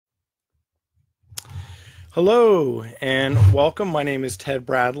Hello and welcome. My name is Ted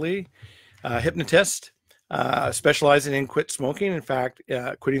Bradley, hypnotist, specializing in quit smoking. In fact,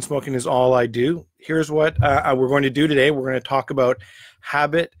 quitting smoking is all I do. Here's what we're going to do today. We're going to talk about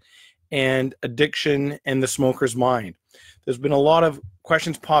habit and addiction and the smoker's mind. There's been a lot of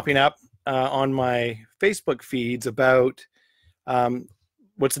questions popping up on my Facebook feeds about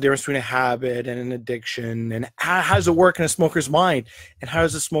what's the difference between a habit and an addiction, and how does it work in a smoker's mind, and how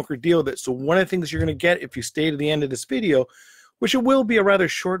does the smoker deal with it? So one of the things you're going to get if you stay to the end of this video, which it will be a rather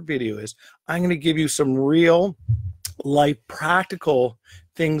short video, is I'm going to give you some real life practical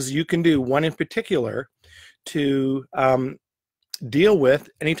things you can do, one in particular, to deal with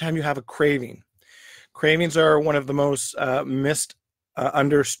anytime you have a craving. Cravings are one of the most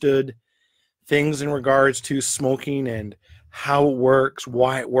misunderstood things in regards to smoking and how it works,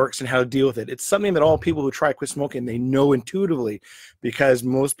 why it works, and how to deal with it. It's something that all people who try quit smoking, they know intuitively, because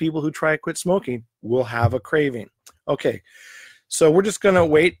most people who try quit smoking will have a craving. Okay, so we're just going to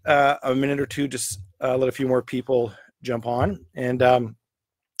wait a minute or two, just let a few more people jump on. And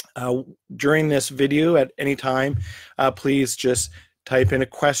during this video, at any time, please just type in a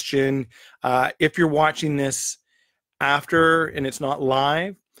question. If you're watching this after and it's not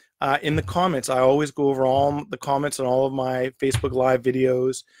live, in the comments, I always go over all the comments on all of my Facebook Live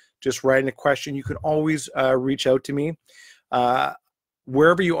videos, just writing a question. You can always reach out to me.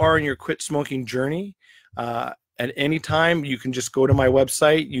 Wherever you are in your quit smoking journey, at any time, you can just go to my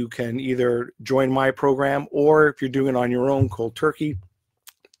website. You can either join my program, or if you're doing it on your own, cold turkey,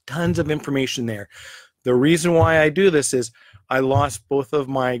 tons of information there. The reason why I do this is I lost both of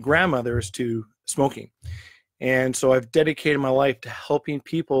my grandmothers to smoking. And so I've dedicated my life to helping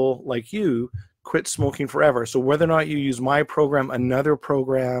people like you quit smoking forever. So whether or not you use my program, another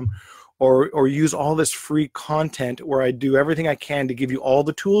program, or use all this free content where I do everything I can to give you all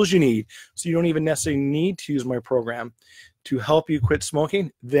the tools you need, so you don't even necessarily need to use my program to help you quit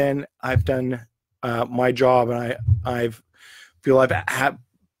smoking, then I've done my job, and I feel I've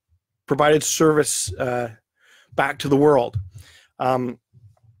provided service back to the world.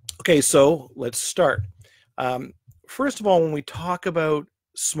 Okay, so let's start. First of all, when we talk about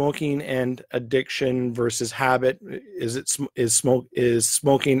smoking and addiction versus habit, is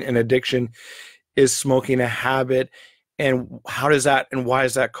smoking an addiction? Is smoking a habit? And how does that, and why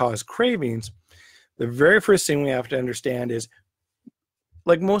does that cause cravings? The very first thing we have to understand is,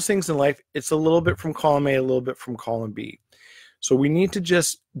 like most things in life, it's a little bit from column A, a little bit from column B. So we need to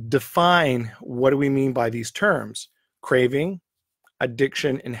just define, what do we mean by these terms? Craving,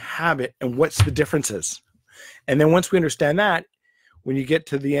 addiction, and habit, and what's the differences? And then once we understand that, when you get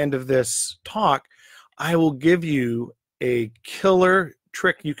to the end of this talk, I will give you a killer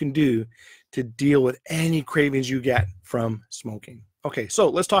trick you can do to deal with any cravings you get from smoking. Okay, so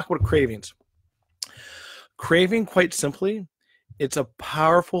let's talk about cravings. Craving, quite simply, it's a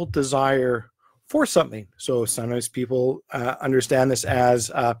powerful desire for something. So sometimes people understand this as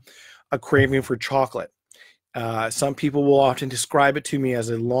a craving for chocolate. Some people will often describe it to me as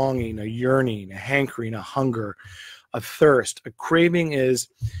a longing, a yearning, a hankering, a hunger, a thirst. A craving is,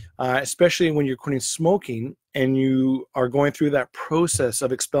 especially when you're quitting smoking and you are going through that process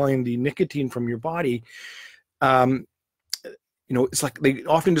of expelling the nicotine from your body, it's like they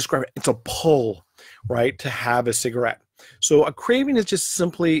often describe it, it's a pull, right, to have a cigarette. So a craving is just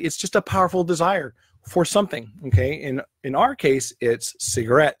simply, it's just a powerful desire for something, okay? In our case, it's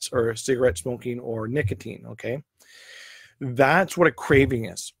cigarettes, or cigarette smoking, or nicotine, okay? That's what a craving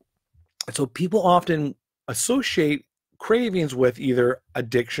is. So people often associate cravings with either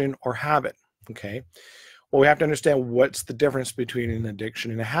addiction or habit, okay? Well, we have to understand what's the difference between an addiction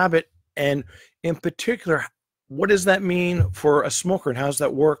and a habit, and in particular, what does that mean for a smoker, and how does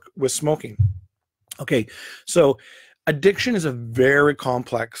that work with smoking? Okay, so addiction is a very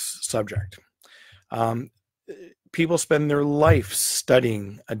complex subject. People spend their life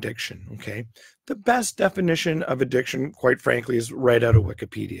studying addiction, okay? The best definition of addiction, quite frankly, is right out of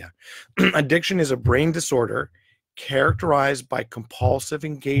Wikipedia. Addiction is a brain disorder characterized by compulsive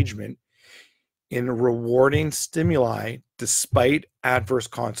engagement in rewarding stimuli despite adverse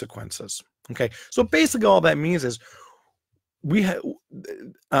consequences, okay? So basically all that means is behavioral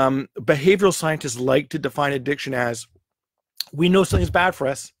scientists like to define addiction as, we know something's bad for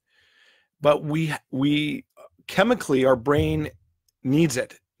us, but we chemically, our brain needs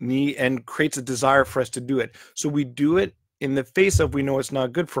it and creates a desire for us to do it. So we do it in the face of, we know it's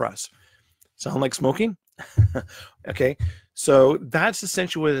not good for us. Sound like smoking? Okay, so that's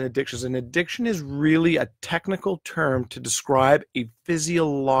essentially what an addiction is. An addiction is really a technical term to describe a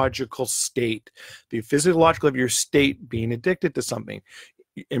physiological state, the physiological of your state being addicted to something.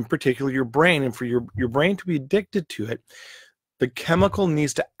 in particular your brain, and for your brain to be addicted to it, the chemical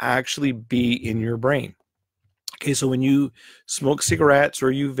needs to actually be in your brain. Okay, so when you smoke cigarettes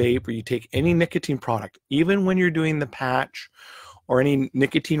or you vape or you take any nicotine product, even when you're doing the patch or any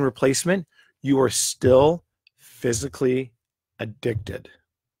nicotine replacement, you are still physically addicted.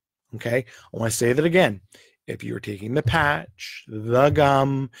 Okay, I want to say that again. If you're taking the patch, the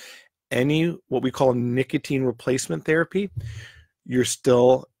gum, any what we call nicotine replacement therapy, you're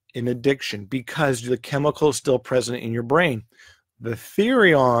still in addiction because the chemical is still present in your brain. The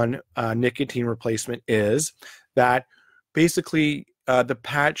theory on nicotine replacement is that basically the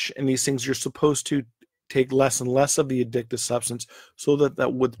patch and these things, you're supposed to take less and less of the addictive substance so that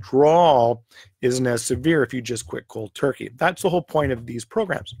that withdrawal isn't as severe if you just quit cold turkey. That's the whole point of these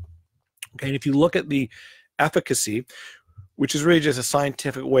programs. Okay, and if you look at the efficacy, which is really just a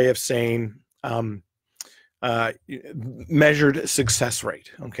scientific way of saying measured success rate,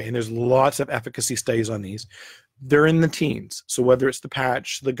 okay, and there's lots of efficacy studies on these. They're in the teens. So whether it's the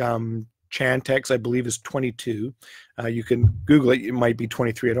patch, the gum, Chantix, I believe, is 22. You can Google it. It might be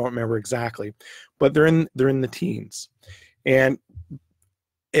 23. I don't remember exactly, but they're in the teens. And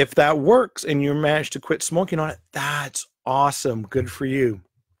if that works and you manage to quit smoking on it, that's awesome. Good for you.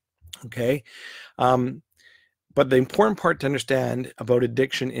 Okay. But the important part to understand about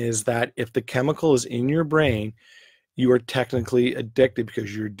addiction is that if the chemical is in your brain, you are technically addicted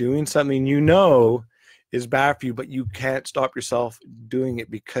because you're doing something you know is bad for you, but you can't stop yourself doing it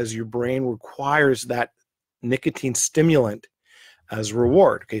because your brain requires that nicotine stimulant as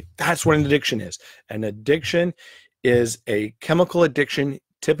reward. Okay, that's what an addiction is. An addiction is a chemical addiction,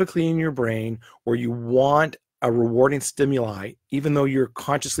 typically in your brain, where you want a rewarding stimuli, even though you're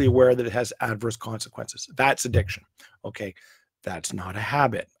consciously aware that it has adverse consequences. That's addiction. Okay, that's not a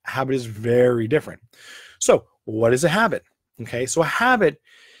habit. A habit is very different. So what is a habit? Okay, so a habit,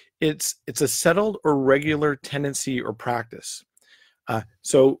 it's a settled or regular tendency or practice.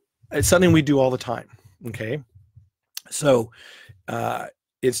 So it's something we do all the time. Okay, so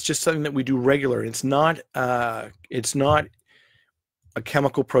it's just something that we do regular. It's not a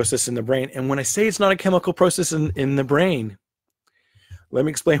chemical process in the brain. And when I say it's not a chemical process in the brain, let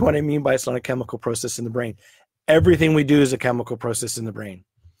me explain what I mean by it's not a chemical process in the brain. Everything we do is a chemical process in the brain.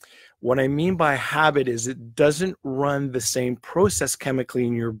 What I mean by habit is it doesn't run the same process chemically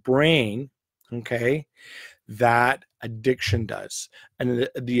in your brain, okay, that addiction does. And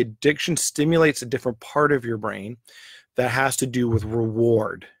the addiction stimulates a different part of your brain that has to do with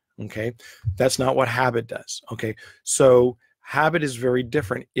reward, okay? That's not what habit does, okay? So habit is very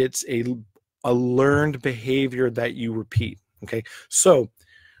different. It's a learned behavior that you repeat, okay? So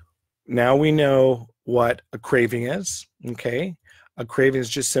now we know what a craving is, okay? A craving is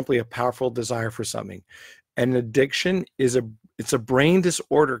just simply a powerful desire for something. An addiction is a brain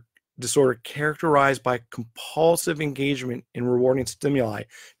disorder characterized by compulsive engagement in rewarding stimuli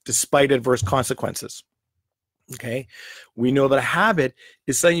despite adverse consequences. Okay? We know that a habit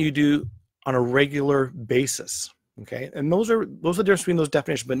is something you do on a regular basis. Okay? And those are the difference between those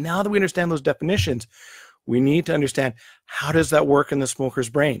definitions. But now that we understand those definitions, we need to understand how does that work in the smoker's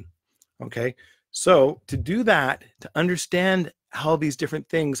brain. Okay? So to do that, to understand how these different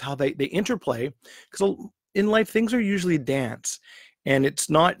things, how they interplay, because in life things are usually a dance, and it's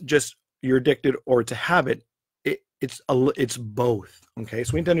not just you're addicted or it's a habit. It's both. Okay,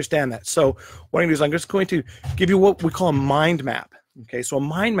 so we need to understand that. So what I'm going to do is I'm just going to give you what we call a mind map. Okay, so a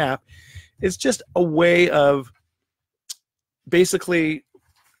mind map is just a way of basically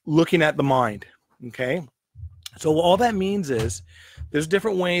looking at the mind. Okay, so all that means is there's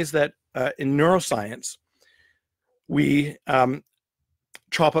different ways that in neuroscience we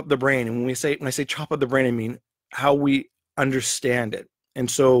chop up the brain. And when I say chop up the brain, I mean how we understand it. And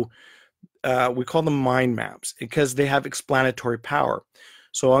so we call them mind maps because they have explanatory power.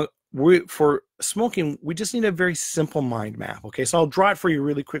 So for smoking, we just need a very simple mind map. Okay, so I'll draw it for you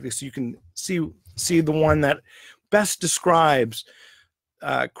really quickly so you can see the one that best describes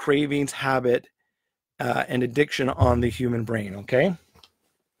cravings, habit, and addiction on the human brain. Okay,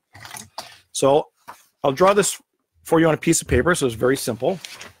 so I'll draw this for you on a piece of paper, so it's very simple.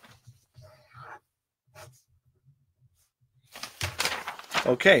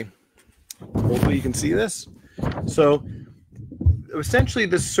 Okay, hopefully you can see this. So essentially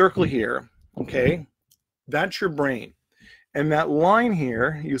this circle here, okay, that's your brain. And that line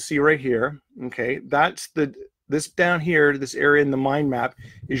here, you see right here, okay, that's this down here, this area in the mind map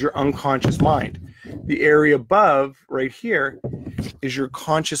is your unconscious mind. The area above right here is your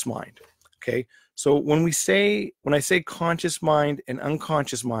conscious mind, okay? So when I say conscious mind and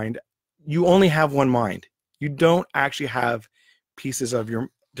unconscious mind, you only have one mind. You don't actually have pieces of your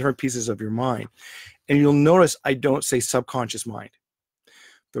mind. And you'll notice I don't say subconscious mind.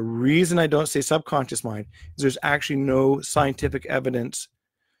 The reason I don't say subconscious mind is there's actually no scientific evidence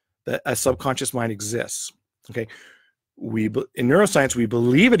that a subconscious mind exists. Okay, in neuroscience we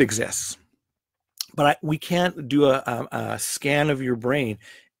believe it exists, but we can't do a scan of your brain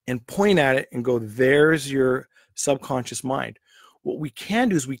and point at it and go, there's your subconscious mind. What we can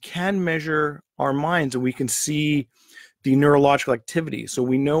do is we can measure our minds and we can see the neurological activity. So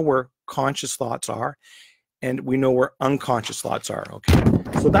we know where conscious thoughts are and we know where unconscious thoughts are. Okay,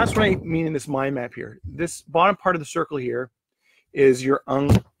 so that's what I mean in this mind map here. This bottom part of the circle here is your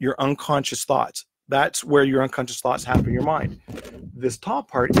unconscious thoughts. That's where your unconscious thoughts happen in your mind. This top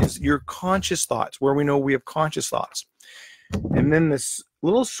part is your conscious thoughts, where we know we have conscious thoughts. And then this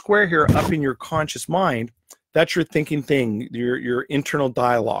little square here up in your conscious mind, that's your thinking thing, your internal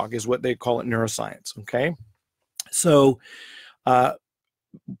dialogue is what they call it in neuroscience, okay? So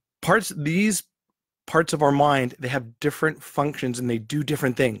these parts of our mind, they have different functions and they do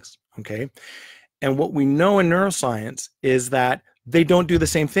different things, okay? And what we know in neuroscience is that they don't do the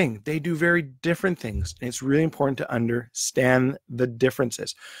same thing. They do very different things. And it's really important to understand the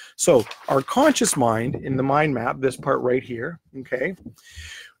differences. So our conscious mind in the mind map, this part right here, okay,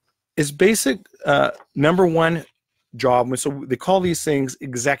 is basic number one job. So they call these things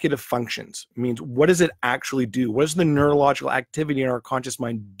executive functions. It means what does it actually do? What is the neurological activity in our conscious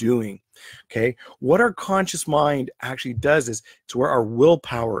mind doing? Okay, what our conscious mind actually does is it's where our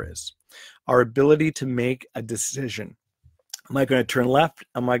willpower is, our ability to make a decision. Am I going to turn left?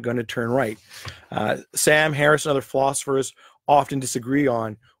 Am I going to turn right? Sam Harris and other philosophers often disagree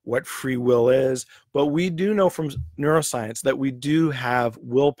on what free will is, but we do know from neuroscience that we do have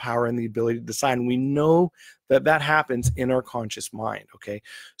willpower and the ability to decide, and we know that that happens in our conscious mind, okay?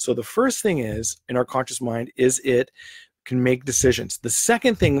 So the first thing is, in our conscious mind, is it can make decisions. The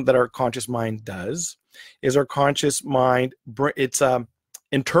second thing that our conscious mind does is our conscious mind, it's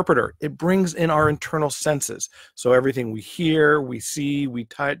interpreter. It brings in our internal senses. So everything we hear, we see, we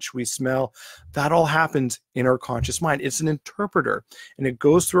touch, we smell, that all happens in our conscious mind. It's an interpreter, and it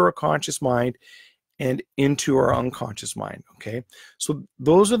goes through our conscious mind and into our unconscious mind, okay? So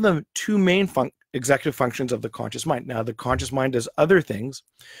those are the two main executive functions of the conscious mind. Now, the conscious mind does other things,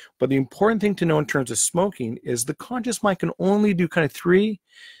 but the important thing to know in terms of smoking is the conscious mind can only do kind of 3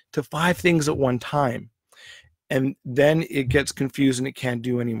 to 5 things at one time. And then it gets confused and it can't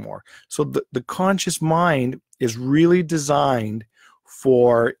do anymore. So the conscious mind is really designed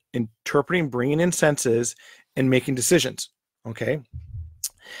for interpreting, bringing in senses, and making decisions, okay?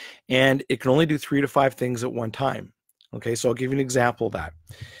 And it can only do 3 to 5 things at one time, okay? So I'll give you an example of that.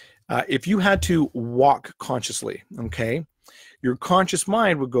 If you had to walk consciously, okay, your conscious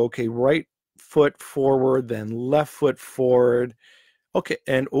mind would go, okay, right foot forward, then left foot forward, okay,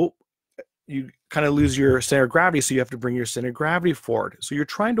 and you kind of lose your center of gravity, so you have to bring your center of gravity forward. So you're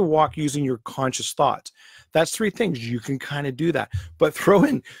trying to walk using your conscious thoughts. That's 3 things. You can kind of do that. But throw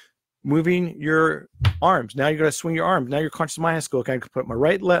in moving your arms. Now you got to swing your arms. Now your conscious mind has to go, okay, I can put my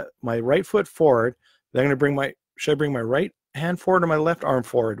right foot forward. Then I'm going to should I bring my right hand forward or my left arm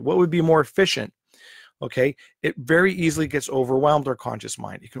forward? What would be more efficient? Okay, it very easily gets overwhelmed, our conscious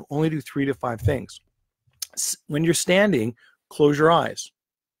mind. It can only do 3 to 5 things. When you're standing, close your eyes.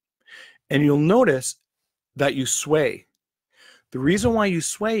 And you'll notice that you sway. The reason why you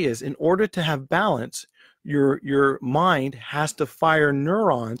sway is in order to have balance, your mind has to fire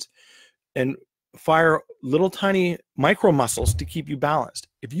neurons and fire little tiny micro muscles to keep you balanced.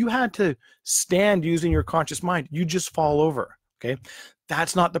 If you had to stand using your conscious mind, you just fall over, okay?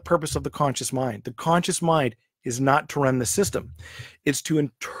 That's not the purpose of the conscious mind. The conscious mind is not to run the system. It's to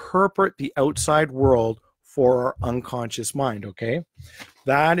interpret the outside world for our unconscious mind, okay?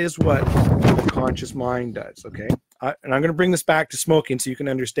 That is what the conscious mind does, okay? And I'm going to bring this back to smoking so you can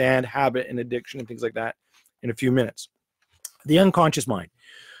understand habit and addiction and things like that in a few minutes. The unconscious mind.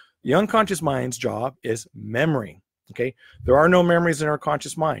 The unconscious mind's job is memory, okay? There are no memories in our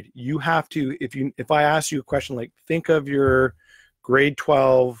conscious mind. You have to, if I ask you a question like, think of your grade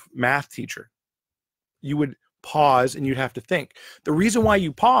 12 math teacher, you would pause and you'd have to think. The reason why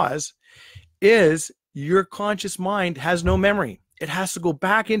you pause is your conscious mind has no memory. It has to go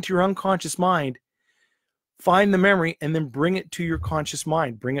back into your unconscious mind, find the memory, and then bring it to your conscious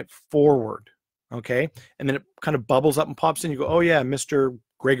mind, bring it forward, okay? And then it kind of bubbles up and pops in. You go, oh yeah, Mr.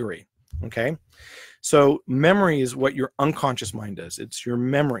 Gregory, okay? So memory is what your unconscious mind does. It's your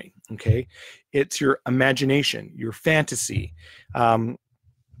memory, okay? It's your imagination, your fantasy.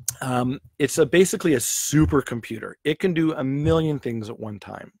 It's basically a supercomputer. It can do a million things at one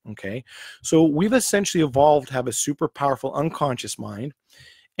time, okay? So we've essentially evolved to have a super powerful unconscious mind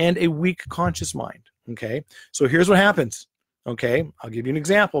and a weak conscious mind, okay? So here's what happens, okay? I'll give you an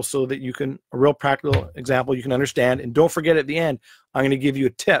example so that you can, a real practical example you can understand. And don't forget, at the end, I'm going to give you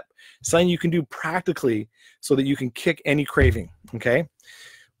a tip, something you can do practically so that you can kick any craving, okay?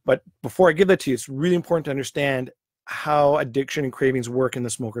 But before I give that to you, it's really important to understand how addiction and cravings work in the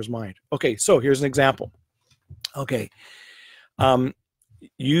smoker's mind. Okay, so here's an example. Okay,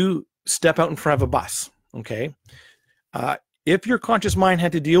 you step out in front of a bus, okay? If your conscious mind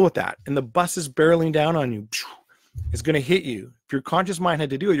had to deal with that and the bus is barreling down on you, it's going to hit you. If your conscious mind had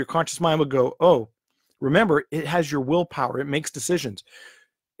to do it, your conscious mind would go, oh, remember, it has your willpower. It makes decisions.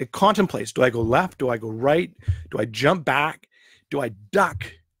 It contemplates, do I go left? Do I go right? Do I jump back? Do I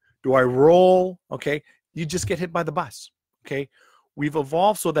duck? Do I roll? Okay, you just get hit by the bus, okay? We've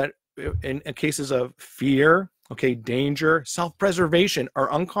evolved so that in cases of fear, okay, danger, self-preservation,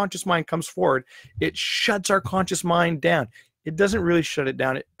 our unconscious mind comes forward. It shuts our conscious mind down. It doesn't really shut it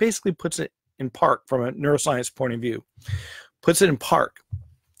down. It basically puts it in park from a neuroscience point of view. Puts it in park,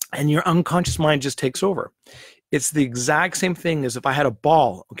 and your unconscious mind just takes over. It's the exact same thing as if I had a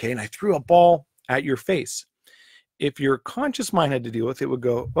ball, okay, and I threw a ball at your face. If your conscious mind had to deal with it, would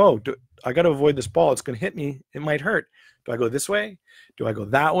go, oh, I got to avoid this ball. It's going to hit me. It might hurt. Do I go this way? Do I go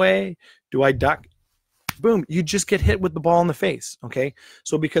that way? Do I duck? Boom, you just get hit with the ball in the face, okay?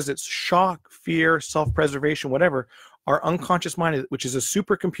 So because it's shock, fear, self-preservation, whatever, our unconscious mind, which is a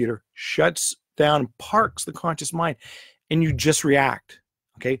supercomputer, shuts down, parks the conscious mind, and you just react,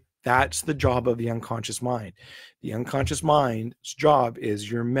 okay? That's the job of the unconscious mind. The unconscious mind's job is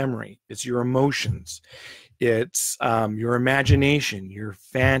your memory. It's your emotions. It's your imagination, your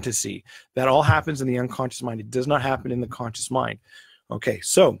fantasy. That all happens in the unconscious mind. It does not happen in the conscious mind. Okay,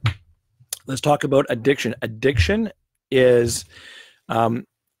 so let's talk about addiction. Addiction is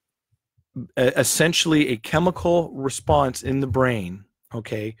essentially a chemical response in the brain,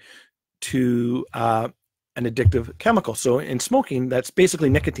 okay, to an addictive chemical. So in smoking, that's basically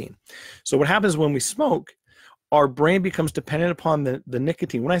nicotine. So what happens when we smoke, our brain becomes dependent upon the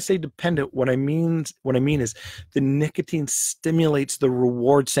nicotine. When I say dependent, what I mean is the nicotine stimulates the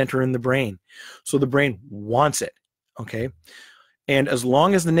reward center in the brain. So the brain wants it, okay? And as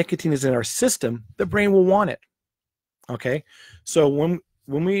long as the nicotine is in our system, the brain will want it, okay? So when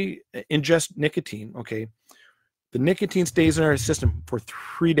we ingest nicotine, okay, the nicotine stays in our system for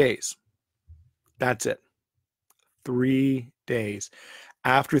 3 days. That's it. 3 days.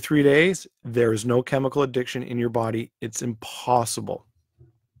 After 3 days, there is no chemical addiction in your body. It's impossible.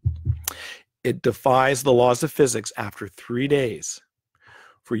 It defies the laws of physics after 3 days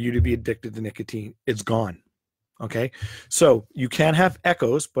for you to be addicted to nicotine. It's gone. Okay, so you can have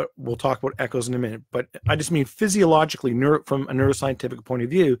echoes, but we'll talk about echoes in a minute. But I just mean physiologically, from a neuroscientific point of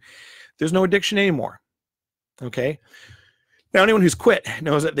view, there's no addiction anymore. Okay, now anyone who's quit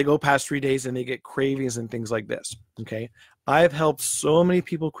knows that they go past 3 days and they get cravings and things like this. Okay, I've helped so many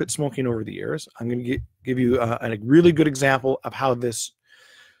people quit smoking over the years. I'm going to give you a really good example of how this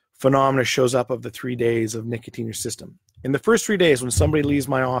phenomena shows up of the 3 days of nicotine in your system. In the first 3 days, when somebody leaves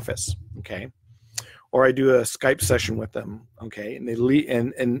my office, okay, or I do a Skype session with them, okay, and they leave,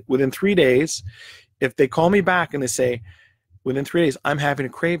 and within 3 days, if they call me back and they say, within 3 days, I'm having a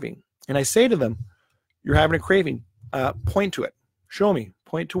craving, and I say to them, you're having a craving, point to it, show me,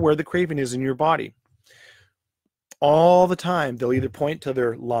 point to where the craving is in your body. All the time, they'll either point to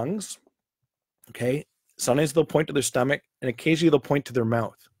their lungs, okay, sometimes they'll point to their stomach, and occasionally they'll point to their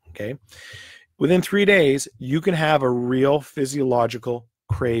mouth, okay. Within 3 days, you can have a real physiological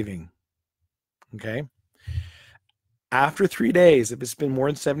craving. Okay. After 3 days, if it's been more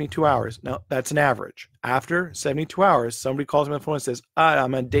than 72 hours, now that's an average. After 72 hours, somebody calls me on the phone and says,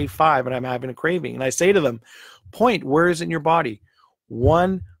 I'm on day 5 and I'm having a craving. And I say to them, point, where is it in your body?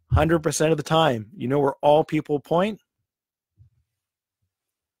 100% of the time. You know where all people point?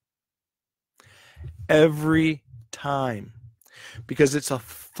 Every time. Because it's a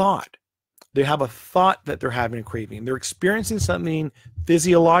thought. They have a thought that they're having a craving. They're experiencing something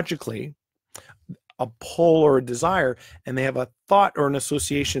physiologically, a pull or a desire, and they have a thought or an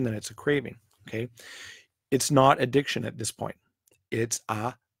association that it's a craving, okay? It's not addiction at this point. It's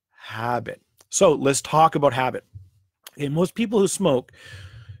a habit. So let's talk about habit. Okay, most people who smoke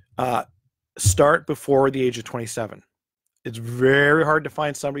start before the age of 27. It's very hard to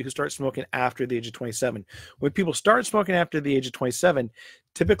find somebody who starts smoking after the age of 27. When people start smoking after the age of 27,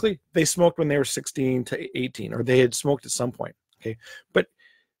 typically they smoked when they were 16 to 18, or they had smoked at some point, okay? But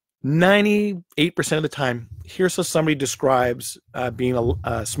 98% of the time, here's how somebody describes being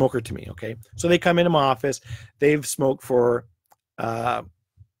a smoker to me, okay? So they come into my office, they've smoked for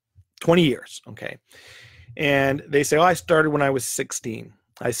 20 years, okay? And they say, oh, I started when I was 16.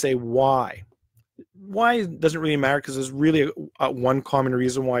 I say, why? Why doesn't really matter, because there's really one common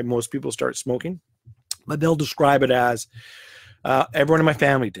reason why most people start smoking. But they'll describe it as, everyone in my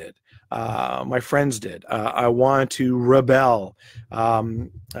family did. My friends did. I wanted to rebel.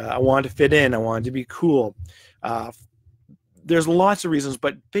 I wanted to fit in. I wanted to be cool. There's lots of reasons,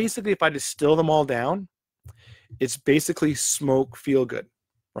 but basically, if I distill them all down, it's basically smoke, feel good,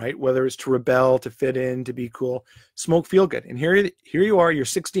 right? Whether it's to rebel, to fit in, to be cool, smoke, feel good. And here you are, you're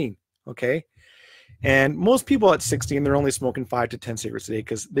 16, okay? And most people at 16, they're only smoking 5 to 10 cigarettes a day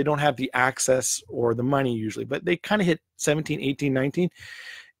because they don't have the access or the money usually, but they kind of hit 17, 18, 19,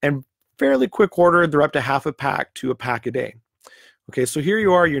 and fairly quick order, they're up to half a pack to a pack a day. Okay, so here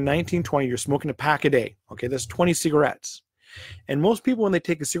you are, you're 19, 20, you're smoking a pack a day. Okay, that's 20 cigarettes. And most people, when they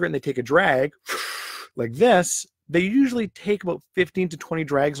take a cigarette and they take a drag like this, they usually take about 15 to 20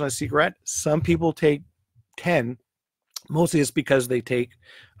 drags on a cigarette. Some people take 10. Mostly it's because they take,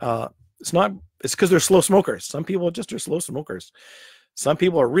 it's because they're slow smokers. Some people just are slow smokers. Some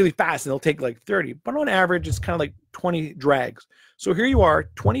people are really fast and they'll take like 30, but on average, it's kind of like 20 drags. So here you are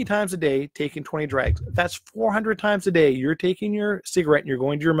 20 times a day taking 20 drags. That's 400 times a day. You're taking your cigarette and you're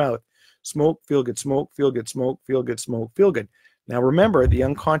going to your mouth. Smoke, feel good, smoke, feel good, smoke, feel good, smoke, feel good. Now remember, the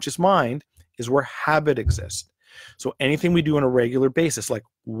unconscious mind is where habit exists. So anything we do on a regular basis, like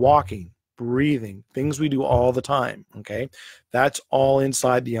walking, breathing, things we do all the time, okay? That's all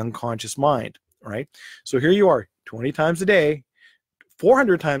inside the unconscious mind, right? So here you are 20 times a day,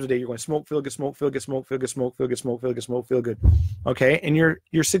 400 times a day, you're going smoke, feel good, smoke, feel good, smoke, feel good, smoke, feel good, smoke, feel good, smoke, feel good. Okay, and you're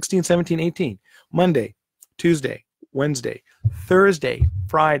 16, 17, 18. Monday, Tuesday, Wednesday, Thursday,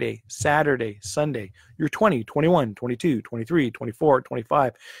 Friday, Saturday, Sunday. You're 20, 21, 22, 23, 24,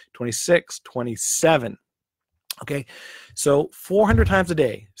 25, 26, 27. Okay, so 400 times a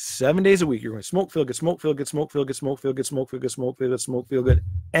day, 7 days a week, you're going to smoke, feel good, smoke, feel good, smoke, feel good, smoke, feel good, smoke, feel good, smoke, feel good, smoke, feel good,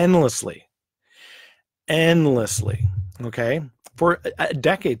 endlessly. Okay, for a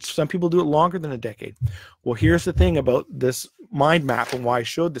decade. Some people do it longer than a decade. Well, here's the thing about this mind map and why I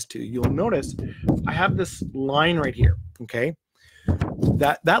showed this to you. You'll notice I have this line right here, okay?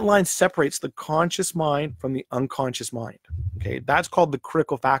 That line separates the conscious mind from the unconscious mind, okay? That's called the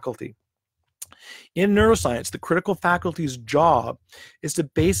critical faculty. In neuroscience, the critical faculty's job is to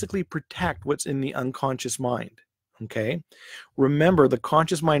basically protect what's in the unconscious mind. Okay, remember, the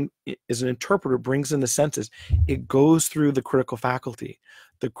conscious mind is an interpreter, brings in the senses. It goes through the critical faculty.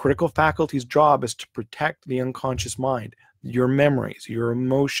 The critical faculty's job is to protect the unconscious mind, your memories, your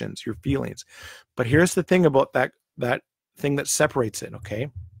emotions, your feelings. But here's the thing about that thing that separates it, okay?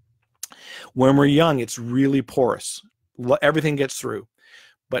 When we're young, it's really porous. Everything gets through.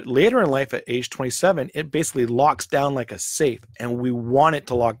 But later in life, at age 27, it basically locks down like a safe. And we want it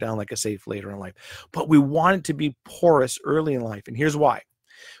to lock down like a safe later in life. But we want it to be porous early in life. And here's why.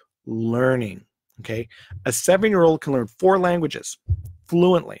 Learning, okay? A 7-year-old can learn 4 languages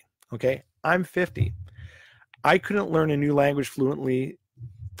fluently, okay? I'm 50. I couldn't learn a new language fluently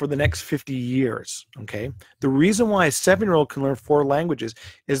for the next 50 years, okay? The reason why a 7-year-old can learn 4 languages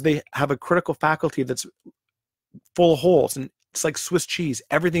is they have a critical faculty that's full of holes, and it's like Swiss cheese.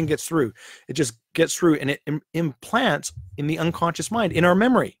 Everything gets through. It just gets through, and it implants in the unconscious mind, in our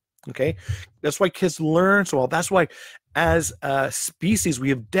memory, okay? That's why kids learn so well. That's why, as a species, we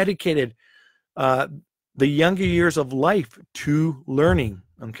have dedicated the younger years of life to learning,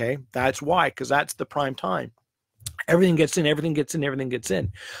 okay? That's why, because that's the prime time. Everything gets in, everything gets in, everything gets in.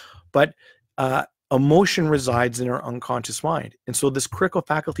 But emotion resides in our unconscious mind. And so this critical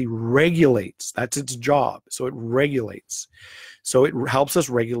faculty regulates. That's its job. So it regulates. So it helps us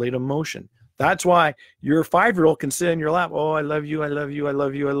regulate emotion. That's why your 5-year-old can sit in your lap. Oh, I love you. I love you. I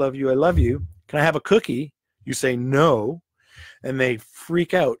love you. I love you. I love you. Can I have a cookie? You say no. And they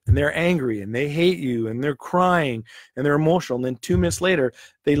freak out and they're angry and they hate you and they're crying and they're emotional. And then 2 minutes later,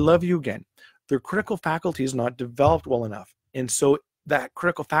 they love you again. Their critical faculty is not developed well enough. And so that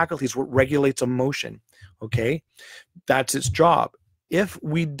critical faculty is what regulates emotion, okay? That's its job. If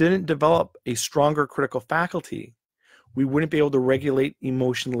we didn't develop a stronger critical faculty, we wouldn't be able to regulate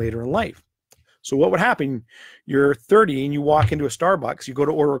emotion later in life. So what would happen? You're 30 and you walk into a Starbucks, you go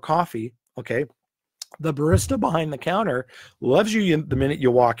to order a coffee, okay? The barista behind the counter loves you the minute you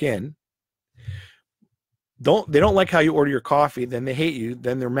walk in. They don't like how you order your coffee, then they hate you,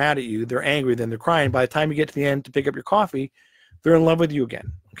 then they're mad at you, they're angry, then they're crying. By the time you get to the end to pick up your coffee, they're in love with you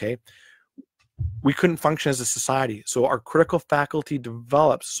again, okay? we couldn't function as a society. So our critical faculty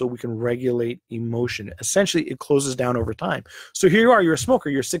develops so we can regulate emotion. Essentially, it closes down over time. So here you are, you're a smoker,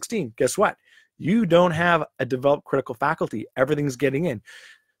 you're 16. Guess what? You don't have a developed critical faculty. Everything's getting in.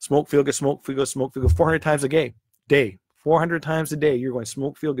 Smoke, feel good, smoke, feel good, smoke, feel good, 400 times a day. 400 times a day, you're going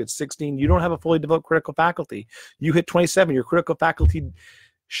smoke, feel good. 16, you don't have a fully developed critical faculty. You hit 27, your critical faculty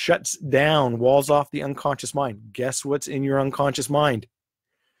shuts down, walls off the unconscious mind. Guess what's in your unconscious mind?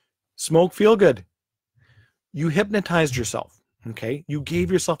 Smoke, feel good. You hypnotized yourself, okay? You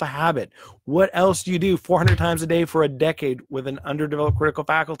gave yourself a habit. What else do you do 400 times a day for a decade with an underdeveloped critical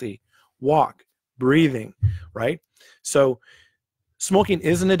faculty? Walk, breathing, right? So smoking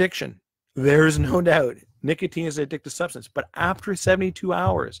is an addiction. There is no doubt. Nicotine is an addictive substance. But after 72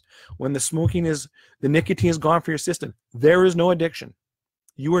 hours, when the nicotine is gone from your system, there is no addiction.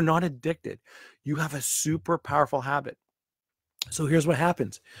 You are not addicted. You have a super powerful habit. So here's what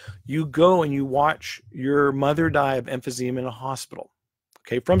happens. You go and you watch your mother die of emphysema in a hospital,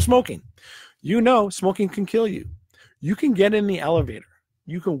 okay, from smoking. You know smoking can kill you. You can get in the elevator.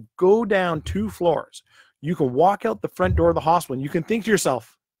 You can go down 2 floors. You can walk out the front door of the hospital and you can think to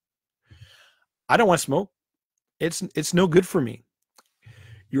yourself, I don't want to smoke. It's no good for me.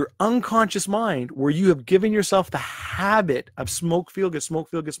 Your unconscious mind, where you have given yourself the habit of smoke, feel good, smoke,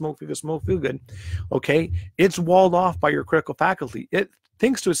 feel good, smoke, feel good, smoke, feel good, okay, it's walled off by your critical faculty. It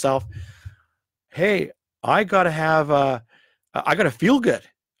thinks to itself, hey, I got to feel good.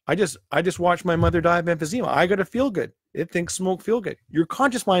 I just watched my mother die of emphysema. I got to feel good. It thinks smoke, feel good. Your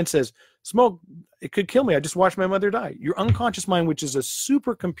conscious mind says, smoke, it could kill me. I just watched my mother die. Your unconscious mind, which is a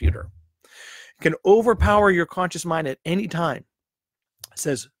supercomputer, can overpower your conscious mind at any time.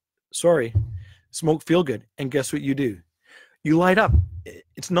 Says, sorry, smoke, feel good. And guess what you do? You light up.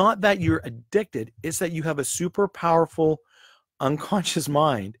 It's not that you're addicted. It's that you have a super powerful unconscious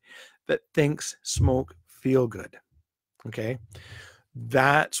mind that thinks smoke, feel good. Okay.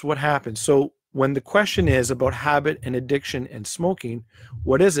 That's what happens. So when the question is about habit and addiction and smoking,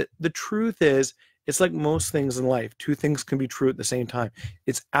 what is it? The truth is, it's like most things in life. 2 things can be true at the same time.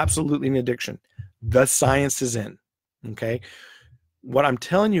 It's absolutely an addiction. The science is in. Okay. What I'm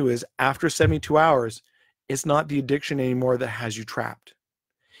telling you is after 72 hours, it's not the addiction anymore that has you trapped.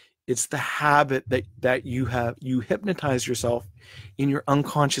 It's the habit that you hypnotize yourself in your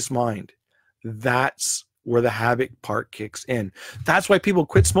unconscious mind. That's where the habit part kicks in. That's why people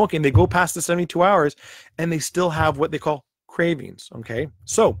quit smoking. They go past the 72 hours and they still have what they call cravings. Okay.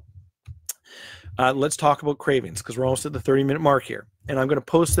 So let's talk about cravings because we're almost at the 30-minute mark here. And I'm going to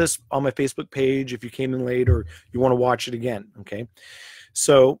post this on my Facebook page if you came in late or you want to watch it again. Okay.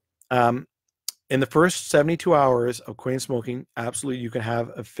 So in the first 72 hours of quitting smoking, absolutely you can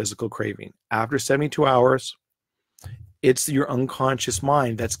have a physical craving. After 72 hours, it's your unconscious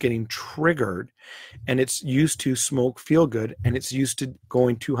mind that's getting triggered and it's used to smoke, feel good, and it's used to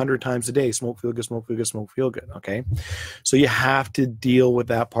going 200 times a day, smoke, feel good, smoke, feel good, smoke, feel good, okay? So you have to deal with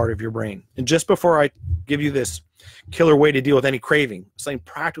that part of your brain. And just before I give you this killer way to deal with any craving, something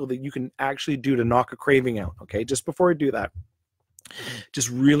practical that you can actually do to knock a craving out, okay? Just before I do that,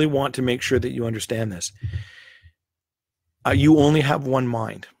 just really want to make sure that you understand this. You only have one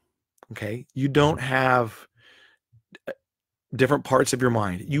mind, okay? You don't have different parts of your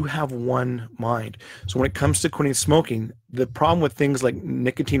mind. You have one mind. So when it comes to quitting smoking, the problem with things like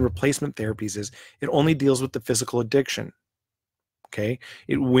nicotine replacement therapies is it only deals with the physical addiction. Okay?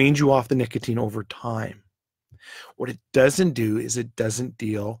 It weans you off the nicotine over time. What it doesn't do is it doesn't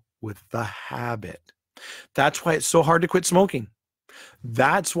deal with the habit. That's why it's so hard to quit smoking.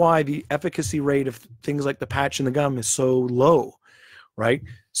 That's why the efficacy rate of things like the patch and the gum is so low, right?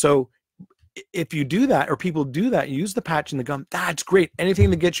 So if you do that, or people do that, use the patch and the gum, that's great. Anything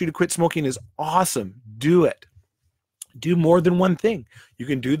that gets you to quit smoking is awesome. Do it. Do more than one thing. You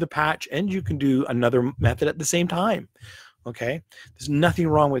can do the patch and you can do another method at the same time. Okay? There's nothing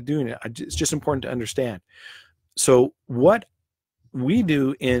wrong with doing it. It's just important to understand. So what we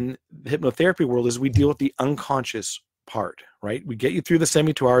do in the hypnotherapy world is we deal with the unconscious part, right? We get you through the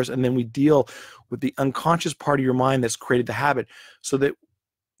 72 hours and then we deal with the unconscious part of your mind that's created the habit so that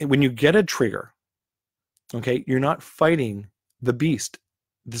when you get a trigger, okay, you're not fighting the beast,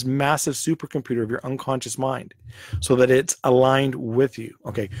 this massive supercomputer of your unconscious mind, so that it's aligned with you.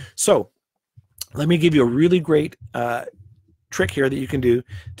 Okay, so let me give you a really great trick here that you can do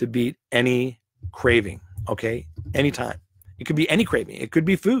to beat any craving, okay, anytime. It could be any craving. It could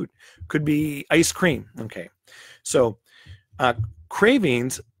be food. It could be ice cream, okay. So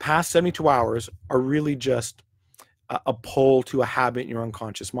cravings past 72 hours are really just a pull to a habit in your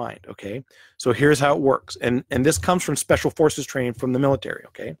unconscious mind, okay? So here's how it works. And this comes from special forces training from the military,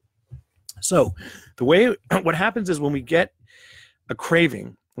 okay? So the way, what happens is when we get a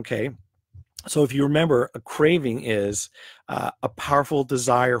craving, okay, so if you remember, a craving is a powerful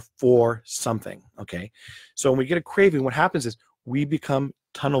desire for something, okay? So when we get a craving, what happens is we become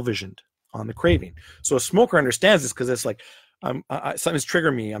tunnel visioned on the craving. So a smoker understands this because it's like, something's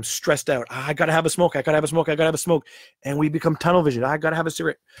triggering me. I'm stressed out. I got to have a smoke. I got to have a smoke. I got to have a smoke. And we become tunnel visioned. I got to have a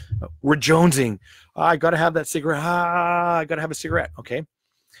cigarette. We're jonesing. I got to have that cigarette. I got to have a cigarette, okay?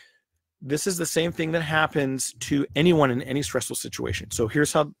 This is the same thing that happens to anyone in any stressful situation. So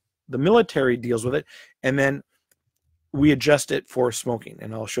here's how the military deals with it, and then we adjust it for smoking,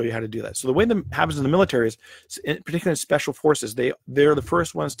 and I'll show you how to do that. So the way that happens in the military is, particularly in special forces, they're the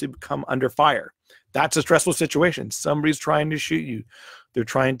first ones to come under fire. That's a stressful situation. Somebody's trying to shoot you. They're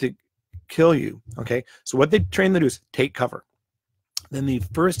trying to kill you, okay? So what they train them to do is take cover. Then the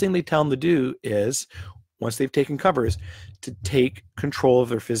first thing they tell them to do is, once they've taken cover, is to take control of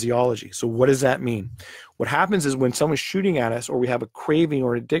their physiology. So what does that mean? What happens is when someone's shooting at us, or we have a craving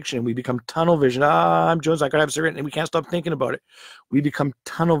or addiction, we become tunnel visioned. I'm Jones, I gotta have a cigarette, and we can't stop thinking about it. We become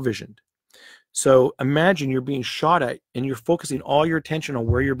tunnel visioned. So imagine you're being shot at, and you're focusing all your attention on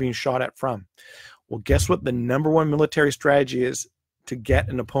where you're being shot at from. Well, guess what the #1 military strategy is to get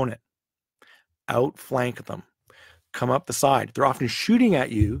an opponent? Outflank them. Come up the side. They're often shooting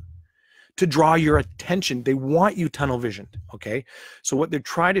at you to draw your attention. They want you tunnel visioned, okay? So what they're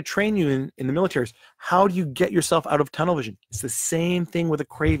trying to train you in the military is, how do you get yourself out of tunnel vision? It's the same thing with a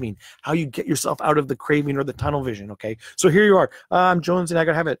craving. How you get yourself out of the craving or the tunnel vision, okay? So here you are. I'm Jones and I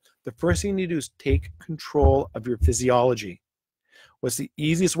gotta have it. The first thing you do is take control of your physiology. What's the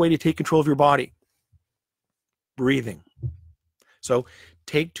easiest way to take control of your body? Breathing. So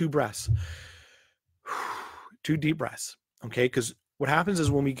take 2 breaths. 2 deep breaths, okay? Because what happens is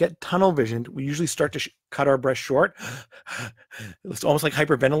when we get tunnel visioned, we usually start to cut our breath short. It's almost like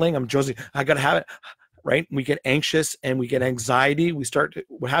hyperventilating. I'm Jonesy. I got to have it, right? We get anxious and we get anxiety.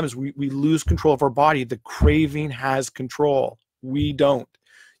 What happens, we lose control of our body. The craving has control. We don't.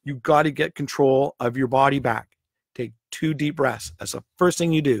 You got to get control of your body back. Take 2 deep breaths. That's the first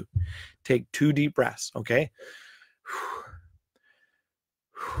thing you do. Take 2 deep breaths, okay?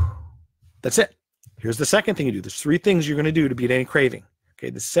 That's it. Here's the second thing you do. There's 3 things you're going to do to beat any craving.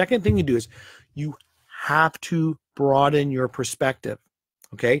 Okay, the second thing you do is you have to broaden your perspective.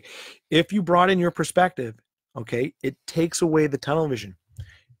 Okay, if you broaden your perspective, okay, it takes away the tunnel vision.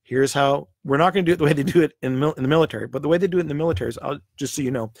 Here's how. We're not going to do it the way they do it in the military, but the way they do it in the military is, just so you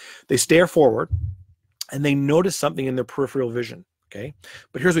know, they stare forward and they notice something in their peripheral vision. Okay,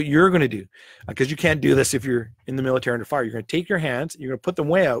 but here's what you're going to do, because you can't do this if you're in the military under fire. You're going to take your hands, you're going to put them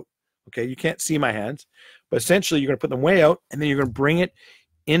way out. Okay, you can't see my hands, but essentially you're going to put them way out, and then you're going to bring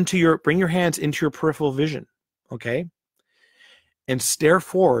your hands into your peripheral vision, okay? And stare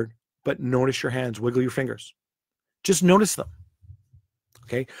forward, but notice your hands, wiggle your fingers. Just notice them,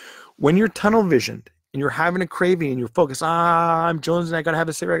 okay? When you're tunnel visioned and you're having a craving and you're focused, I'm Jones and I got to have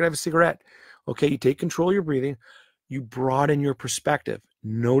a cigarette, I got to have a cigarette. Okay, you take control of your breathing, you broaden your perspective,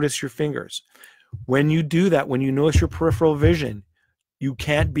 notice your fingers. When you do that, when you notice your peripheral vision, you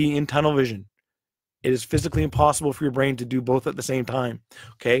can't be in tunnel vision. It is physically impossible for your brain to do both at the same time,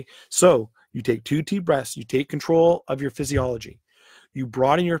 okay? So you take 2 deep breaths, you take control of your physiology. You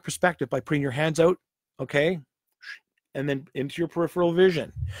broaden your perspective by putting your hands out, okay? And then into your peripheral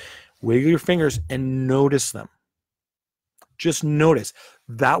vision. Wiggle your fingers and notice them. Just notice.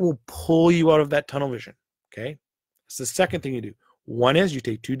 That will pull you out of that tunnel vision, okay? That's the second thing you do. 1 is you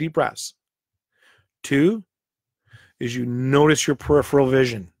take 2 deep breaths. 2 is you notice your peripheral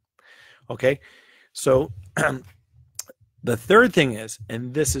vision, okay? So the third thing is,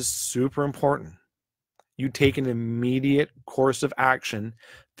 and this is super important, you take an immediate course of action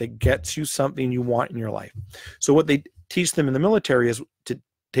that gets you something you want in your life. So what they teach them in the military is to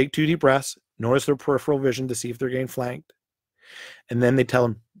take 2 deep breaths, notice their peripheral vision to see if they're getting flanked, and then they tell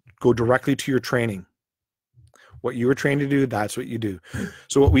them, go directly to your training. What you were trained to do, that's what you do.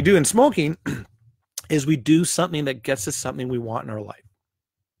 So what we do in smoking is we do something that gets us something we want in our life.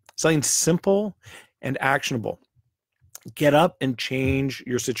 Something simple and actionable. Get up and change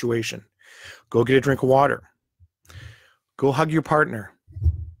your situation. Go get a drink of water. Go hug your partner.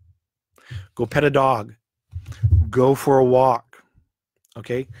 Go pet a dog. Go for a walk.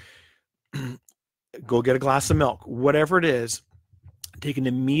 Okay? Go get a glass of milk. Whatever it is, take an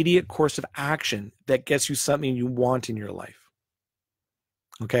immediate course of action that gets you something you want in your life.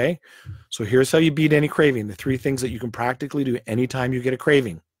 Okay? So here's how you beat any craving. The 3 things that you can practically do anytime you get a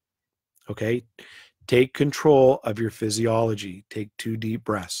craving. Okay? Take control of your physiology. Take 2 deep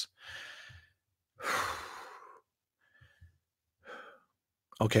breaths.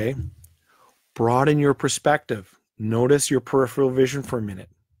 Okay? broaden your perspective. Notice your peripheral vision for a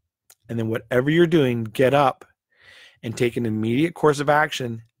minute. And then whatever you're doing, get up and take an immediate course of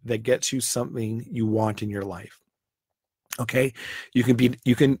action that gets you something you want in your life. Okay?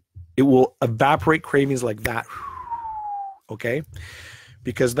 It will evaporate cravings like that. Okay?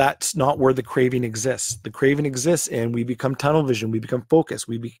 Because that's not where the craving exists. The craving exists and we become tunnel vision. We become focused.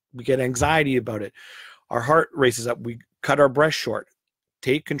 We get anxiety about it. Our heart races up. We cut our breath short.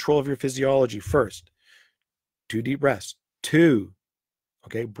 Take control of your physiology first. 2 deep breaths. 2.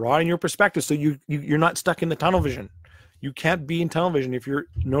 Okay, broaden your perspective so you're not stuck in the tunnel vision. You can't be in tunnel vision if you're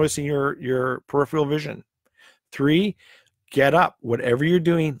noticing your peripheral vision. 3, get up. Whatever you're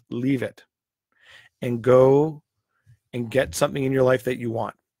doing, leave it. And go and get something in your life that you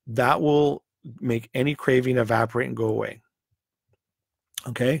want. That will make any craving evaporate and go away.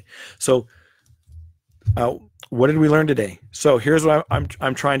 Okay, so what did we learn today? So here's what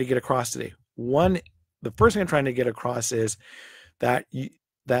I'm trying to get across today. The first thing I'm trying to get across is that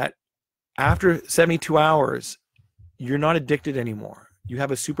that after 72 hours, you're not addicted anymore. You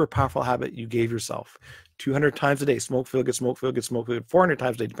have a super powerful habit you gave yourself. 200 times a day, smoke, feel good, smoke, feel good, smoke, feel good. 400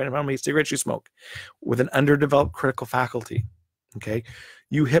 times a day, depending on how many cigarettes you smoke, with an underdeveloped critical faculty. Okay,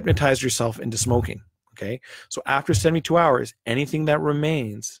 you hypnotize yourself into smoking. Okay, so after 72 hours, anything that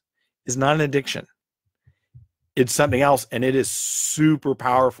remains is not an addiction. It's something else, and it is super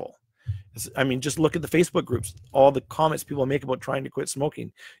powerful. I mean, just look at the Facebook groups, all the comments people make about trying to quit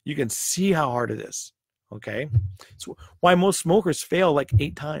smoking. You can see how hard it is. Okay, so why most smokers fail like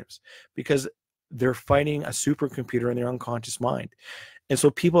 8 times, because they're fighting a supercomputer in their unconscious mind. And so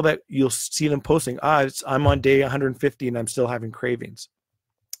people that you'll see them posting, I'm on day 150 and I'm still having cravings.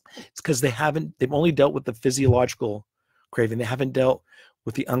 It's because they've only dealt with the physiological craving. They haven't dealt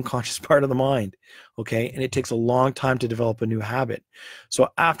with the unconscious part of the mind. Okay, and it takes a long time to develop a new habit. So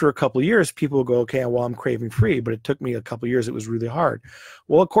after a couple of years, people will go, okay, well, I'm craving free, but it took me a couple of years. It was really hard.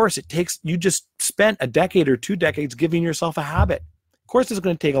 Well, of course, you just spent a decade or 2 decades giving yourself a habit. Of course, it's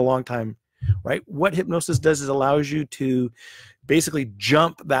going to take a long time, right? What hypnosis does is allows you to basically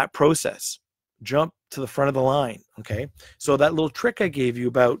jump that process, jump to the front of the line. Okay, so that little trick I gave you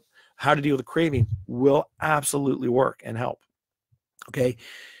about how to deal with the craving will absolutely work and help. Okay,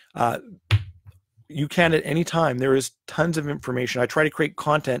 you can at any time. There is tons of information. I try to create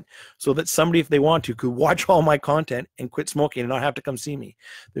content so that somebody, if they want to, could watch all my content and quit smoking and not have to come see me.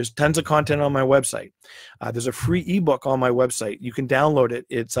 There's tons of content on my website. There's a free ebook on my website. You can download it.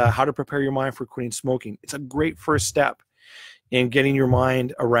 It's How to Prepare Your Mind for Quitting Smoking. It's a great first step in getting your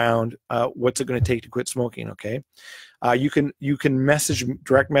mind around what's it going to take to quit smoking. Okay, you can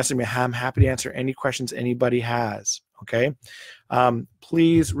direct message me. I'm happy to answer any questions anybody has. Okay,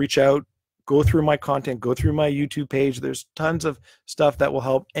 please reach out, go through my content, go through my YouTube page. There's tons of stuff that will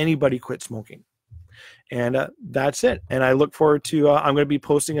help anybody quit smoking. And that's it. And I look forward to, I'm going to be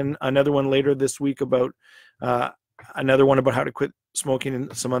posting another one later this week about another one about how to quit smoking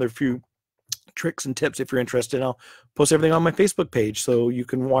and some other few tricks and tips if you're interested. I'll post everything on my Facebook page so you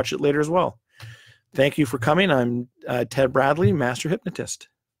can watch it later as well. Thank you for coming. I'm Ted Bradley, Master Hypnotist.